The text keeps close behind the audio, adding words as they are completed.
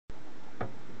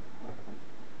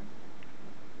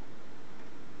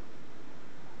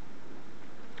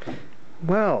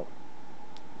Well,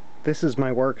 this is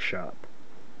my workshop,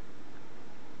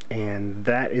 and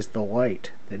that is the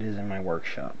light that is in my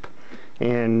workshop.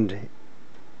 And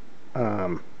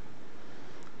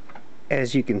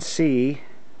as you can see,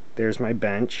 there's my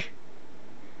bench,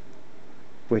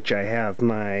 which I have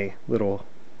my little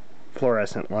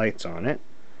fluorescent lights on it.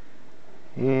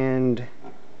 And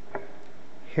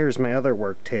here's my other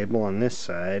work table on this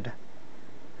side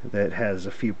that has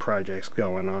a few projects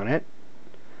going on it.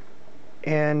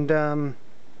 And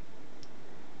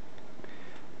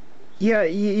yeah,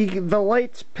 the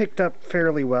lights picked up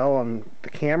fairly well on the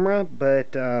camera,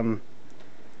 but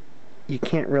you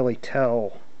can't really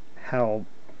tell how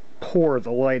poor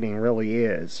the lighting really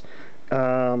is.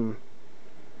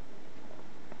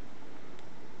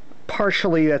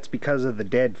 Partially that's because of the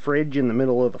dead fridge in the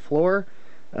middle of the floor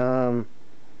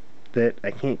that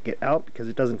I can't get out because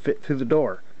it doesn't fit through the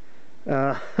door.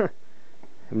 I have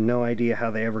no idea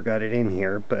how they ever got it in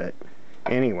here, but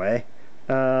anyway.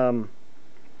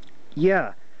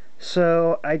 Yeah,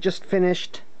 so I just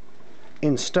finished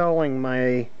installing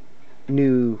my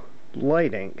new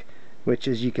lighting, which,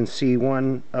 as you can see,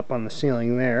 one up on the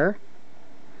ceiling there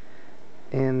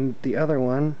and the other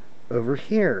one over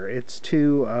here. It's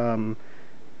two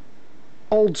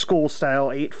old school style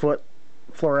 8-foot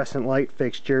fluorescent light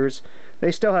fixtures.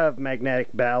 They still have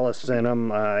magnetic ballasts in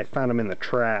them. I found them in the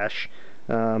trash.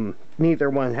 Neither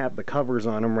one have the covers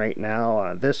on them right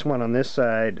now. This one on this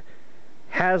side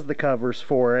has the covers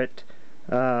for it.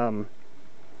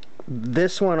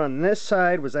 This one on this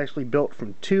side was actually built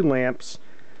from two lamps.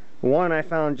 One I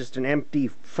found just an empty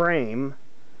frame,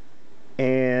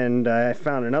 and I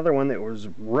found another one that was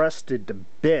rusted to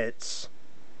bits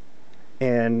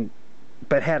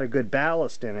but had a good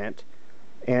ballast in it,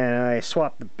 and I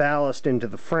swapped the ballast into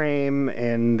the frame,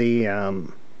 and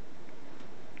the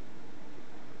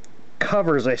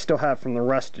covers I still have from the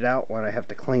rusted out one I have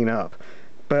to clean up.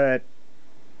 But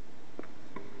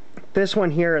this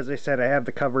one here, as I said, I have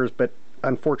the covers, but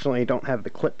unfortunately I don't have the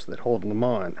clips that hold them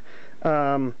on.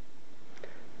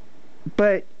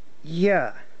 But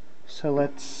yeah, so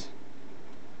let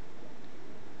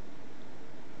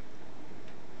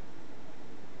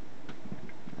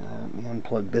me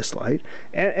unplug this light.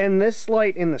 And this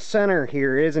light in the center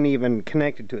here isn't even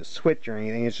connected to a switch or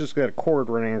anything. It's just got a cord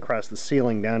running across the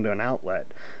ceiling down to an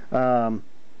outlet. But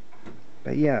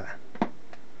yeah,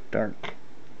 dark.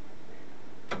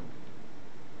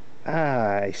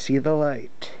 I see the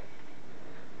light.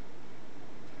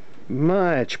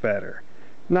 Much better.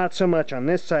 Not so much on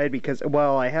this side because,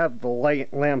 well, I have the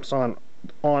light lamps on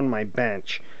my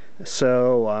bench,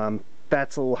 so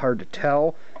that's a little hard to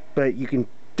tell, but you can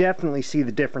definitely see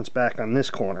the difference back on this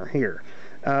corner here.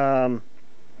 And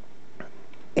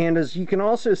as you can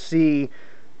also see,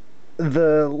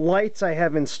 the lights I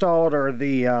have installed are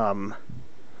the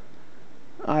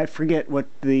I forget what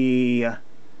the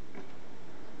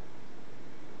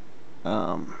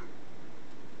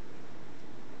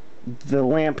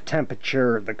lamp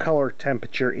temperature, the color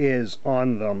temperature is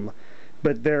on them,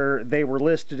 but they were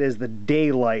listed as the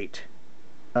daylight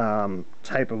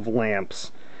type of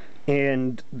lamps,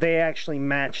 and they actually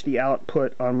match the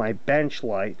output on my bench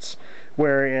lights,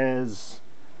 whereas,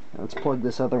 let's plug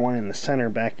this other one in the center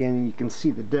back in and you can see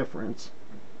the difference.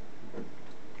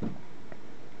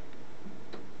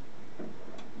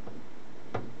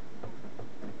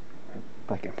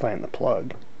 If I can find the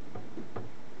plug.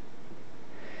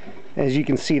 As you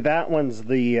can see, that one's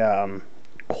the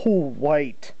cool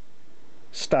white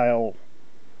style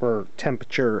or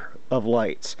temperature of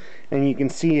lights, and you can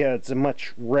see it's a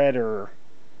much redder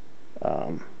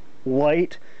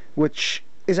light, which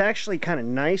is actually kind of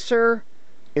nicer.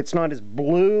 It's not as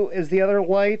blue as the other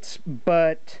lights,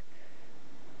 but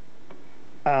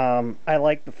I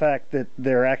like the fact that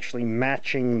they're actually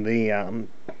matching the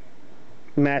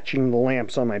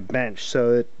lamps on my bench,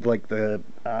 so that like the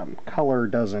color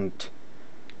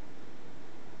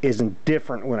isn't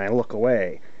different when I look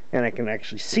away, and I can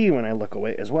actually see when I look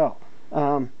away as well.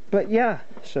 But yeah,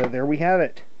 so there we have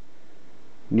it.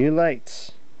 New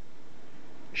lights.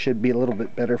 Should be a little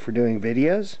bit better for doing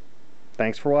videos.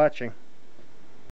 Thanks for watching.